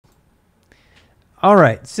All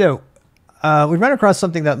right, so we ran across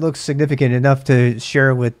something that looks significant enough to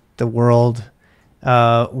share with the world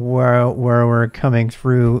where we're coming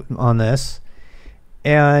through on this.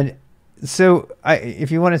 And so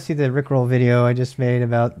if you want to see the Rickroll video I just made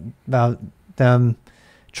about them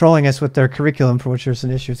trolling us with their curriculum, for which there's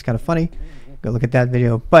an issue, it's kind of funny. Go look at that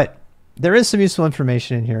video. But there is some useful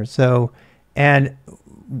information in here. So, and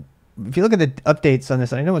if you look at the updates on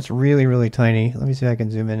this, I know it's really, really tiny. Let me see if I can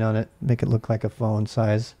zoom in on it, make it look like a phone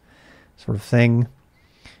size sort of thing.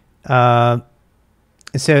 So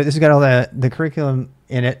this has got all the curriculum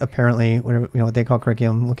in it, apparently, whatever, what they call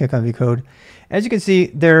curriculum. Look at V code. As you can see,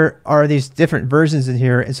 there are these different versions in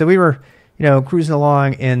here. And so we were, cruising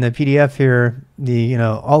along in the PDF here, the,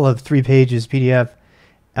 all of 3 pages PDF,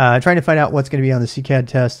 trying to find out what's going to be on the CKAD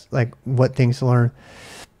test, like what things to learn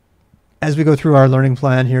as we go through our learning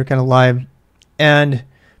plan here, kind of live. And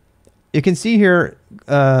you can see here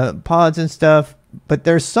pods and stuff, but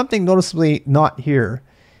there's something noticeably not here.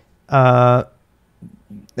 I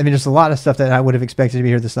mean, there's a lot of stuff that I would have expected to be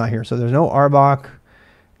here that's not here. So there's no RBOC.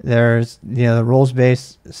 There's, the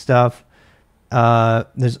roles-based stuff.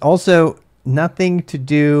 There's also nothing to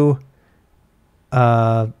do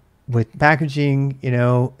with packaging,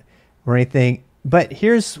 or anything. But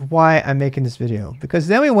here's why I'm making this video, because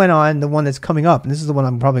then we went on the one that's coming up, and this is the one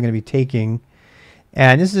I'm probably going to be taking.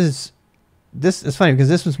 And this is funny because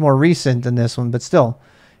this was more recent than this one, but still.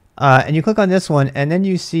 And you click on this one, and then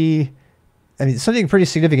you see, I mean, something pretty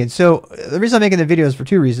significant. So the reason I'm making the video is for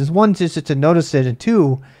 2 reasons. One, just to notice it, and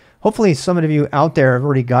 2, hopefully some of you out there have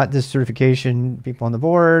already got this certification, people on the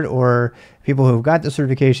board, or people who've got the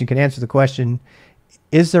certification can answer the question,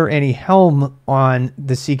 is there any Helm on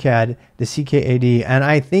the CKAD, the CKAD? And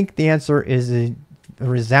I think the answer is a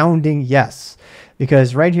resounding yes,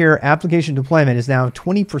 because right here, application deployment is now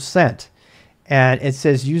 20%. And it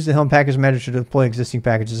says use the Helm package manager to deploy existing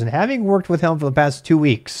packages. And having worked with Helm for the past 2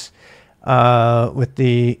 weeks, with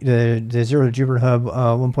the Zero to Jupyter Hub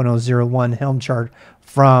 1.001 Helm chart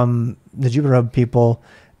from the Jupyter Hub people,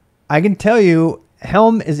 I can tell you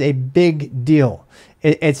Helm is a big deal.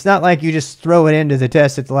 It's not like you just throw it into the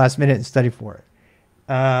test at the last minute and study for it.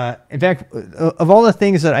 In fact, of all the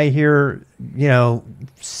things that I hear,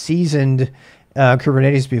 seasoned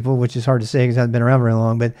Kubernetes people, which is hard to say because I haven't been around very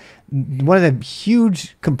long, but one of the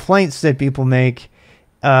huge complaints that people make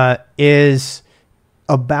is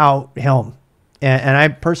about Helm. And I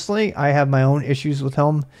personally, I have my own issues with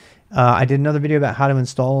Helm. I did another video about how to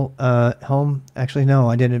install Helm. Actually, no,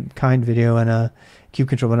 I did a kind video and a Kube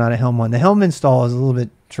control, but not a Helm one. The Helm install is a little bit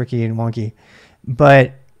tricky and wonky,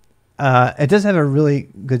 but it does have a really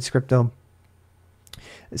good script though.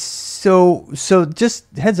 So just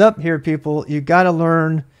heads up here, people, you got to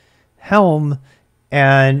learn Helm,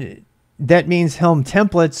 and that means Helm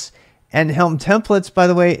templates. And Helm templates, by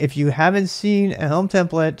the way, if you haven't seen a Helm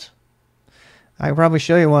template, I can probably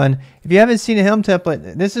show you one. If you haven't seen a Helm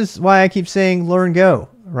template, this is why I keep saying learn Go,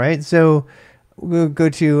 right? So we'll go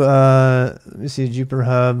to, let me see, Jupyter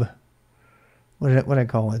Hub. What did I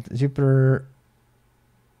call it? Jupyter,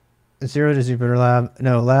 Zero to Jupyter Lab.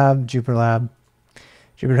 No, Lab, Jupyter Lab.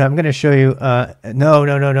 Jupyter Hub. I'm going to show you.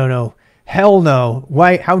 No. Hell no.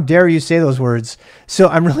 Why? How dare you say those words? So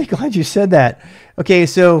I'm really glad you said that. Okay,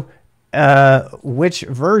 so which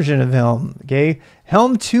version of Helm? Okay,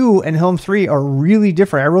 Helm 2 and Helm 3 are really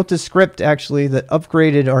different. I wrote this script actually that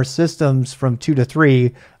upgraded our systems from 2 to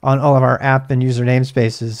 3 on all of our app and user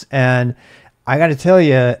namespaces, and I got to tell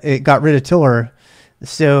you, it got rid of Tiller.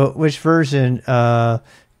 So which version,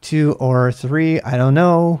 2 or 3? I don't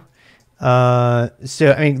know.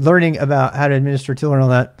 So I mean, learning about how to administer Tiller and all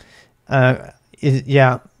that,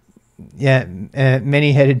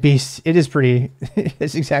 many-headed beast. It is pretty.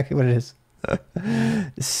 It's exactly what it is.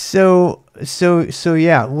 So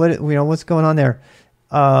yeah. What's going on there?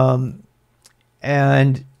 And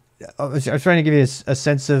I was trying to give you a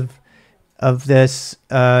sense of this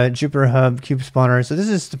Jupyter Hub Kube spawner. So this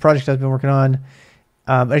is the project I've been working on.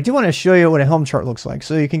 But I do want to show you what a Helm chart looks like,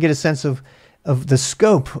 so you can get a sense of the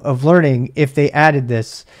scope of learning if they added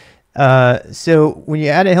this. So when you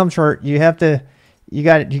add a Helm chart, you got to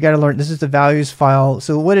learn. This is the values file.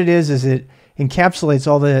 So what it is it encapsulates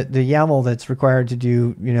all the YAML that's required to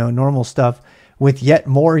do normal stuff with yet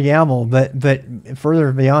more YAML. But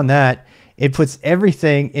further beyond that, it puts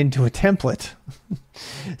everything into a template.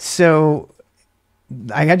 So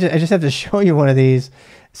I just have to show you one of these.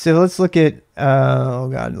 So let's look at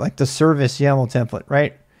like the service YAML template,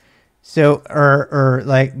 right? So or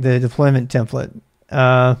like the deployment template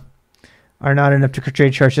are not enough to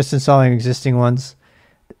create charts, just installing existing ones.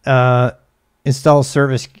 Install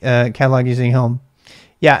service catalog using Helm.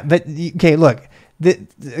 Yeah, but okay, look,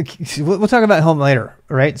 we'll talk about Helm later,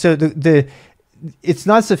 right? So it's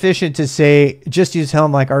not sufficient to say just use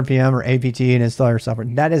Helm like RPM or APT and install your software.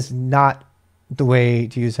 That is not the way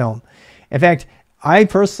to use Helm. In fact, I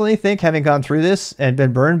personally think, having gone through this and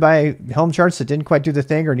been burned by Helm charts that didn't quite do the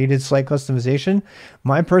thing or needed slight customization,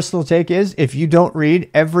 my personal take is if you don't read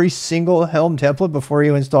every single Helm template before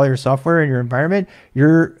you install your software in your environment,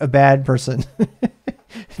 you're a bad person.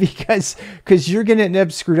 because you're going to end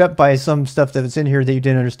up screwed up by some stuff that's in here that you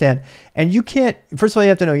didn't understand. And you can't, first of all, you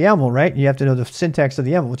have to know YAML, right? You have to know the syntax of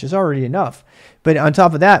the YAML, which is already enough. But on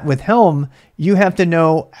top of that, with Helm, you have to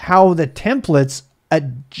know how the templates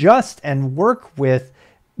adjust and work with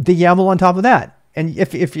the YAML on top of that. And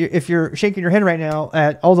if you're shaking your head right now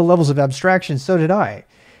at all the levels of abstraction, so did I.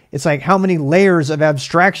 It's like, how many layers of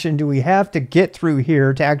abstraction do we have to get through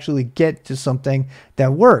here to actually get to something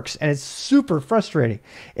that works? And it's super frustrating.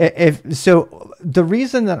 So the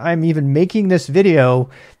reason that I'm even making this video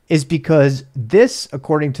is because this,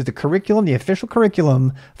 according to the curriculum, the official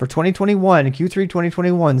curriculum for 2021, Q3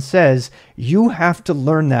 2021, says you have to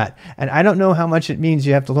learn that. And I don't know how much it means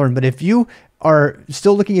you have to learn, but if you are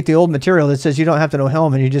still looking at the old material that says you don't have to know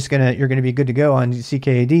Helm and you're gonna be good to go on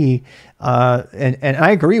CKAD, and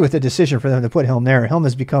I agree with the decision for them to put Helm there. Helm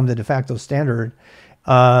has become the de facto standard.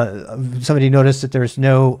 Somebody noticed that there's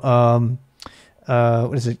no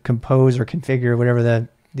what is it, compose or configure, whatever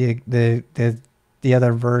the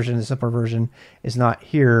other version, the simpler version, is not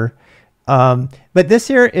here. But this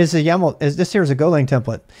here is a YAML. This here is a Golang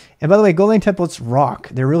template. And by the way, Golang templates rock.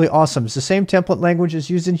 They're really awesome. It's the same template language as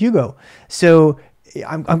used in Hugo. So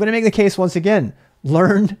I'm going to make the case once again.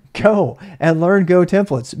 Learn Go and learn Go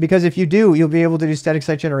templates, because if you do, you'll be able to do static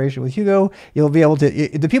site generation with Hugo. You'll be able to,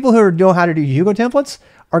 the people who know how to do Hugo templates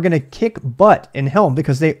are going to kick butt in Helm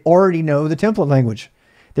because they already know the template language.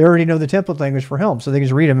 They already know the template language for Helm. So they can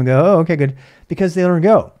just read them and go, oh, okay, good, because they learn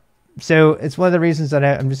Go. So it's one of the reasons that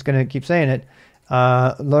I'm just going to keep saying it.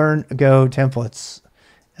 Learn Go templates,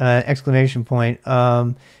 exclamation point.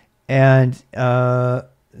 And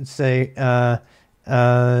say,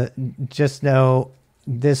 just know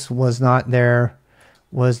this was not there,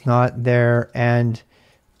 and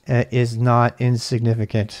is not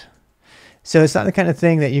insignificant. So it's not the kind of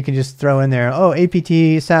thing that you can just throw in there. Oh, apt,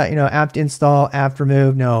 apt install, apt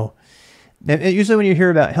remove. No. Usually when you hear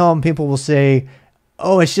about Helm, people will say,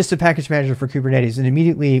 oh, it's just a package manager for Kubernetes. And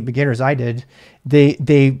immediately, beginners, I did,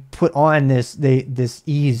 they put on this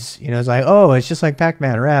ease. It's like, oh, it's just like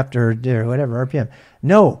Pacman or apt or whatever, RPM.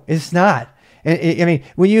 No, it's not. I mean,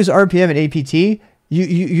 when you use RPM and APT,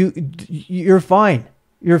 you're fine.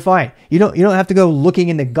 You're fine. You don't have to go looking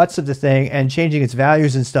in the guts of the thing and changing its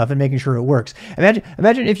values and stuff and making sure it works.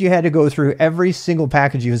 Imagine if you had to go through every single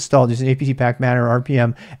package you installed using APT, Pacman, or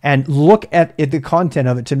RPM and look at the content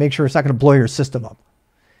of it to make sure it's not going to blow your system up.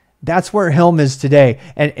 That's where Helm is today.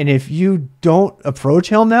 And if you don't approach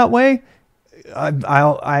Helm that way,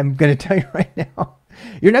 I'm going to tell you right now,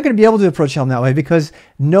 you're not going to be able to approach Helm that way, because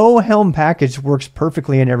no Helm package works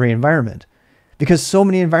perfectly in every environment, because so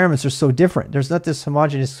many environments are so different. There's not this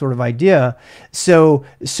homogeneous sort of idea. So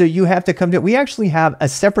you have to come to, we actually have a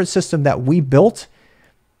separate system that we built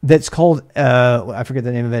that's called, I forget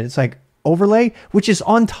the name of it. It's like Overlay, which is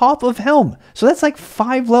on top of Helm. So that's like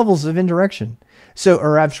 5 levels of indirection.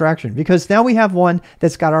 Or abstraction, because now we have one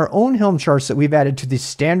that's got our own Helm charts that we've added to the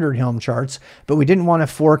standard Helm charts, but we didn't want to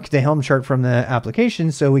fork the Helm chart from the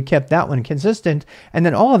application, so we kept that one consistent. And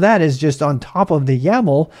then all of that is just on top of the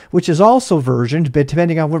YAML, which is also versioned, but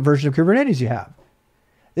depending on what version of Kubernetes you have.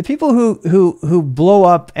 The people who blow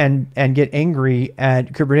up and get angry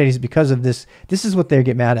at Kubernetes because of this is what they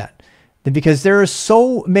get mad at. Because there are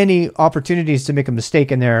so many opportunities to make a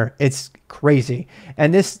mistake in there. It's crazy.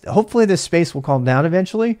 And hopefully this space will calm down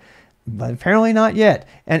eventually, but apparently not yet.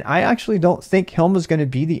 And I actually don't think Helm is going to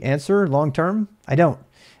be the answer long term. I don't.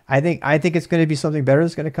 I think it's going to be something better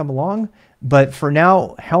that's going to come along. But for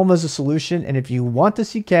now, Helm is a solution. And if you want the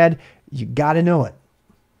CKAD, you got to know it.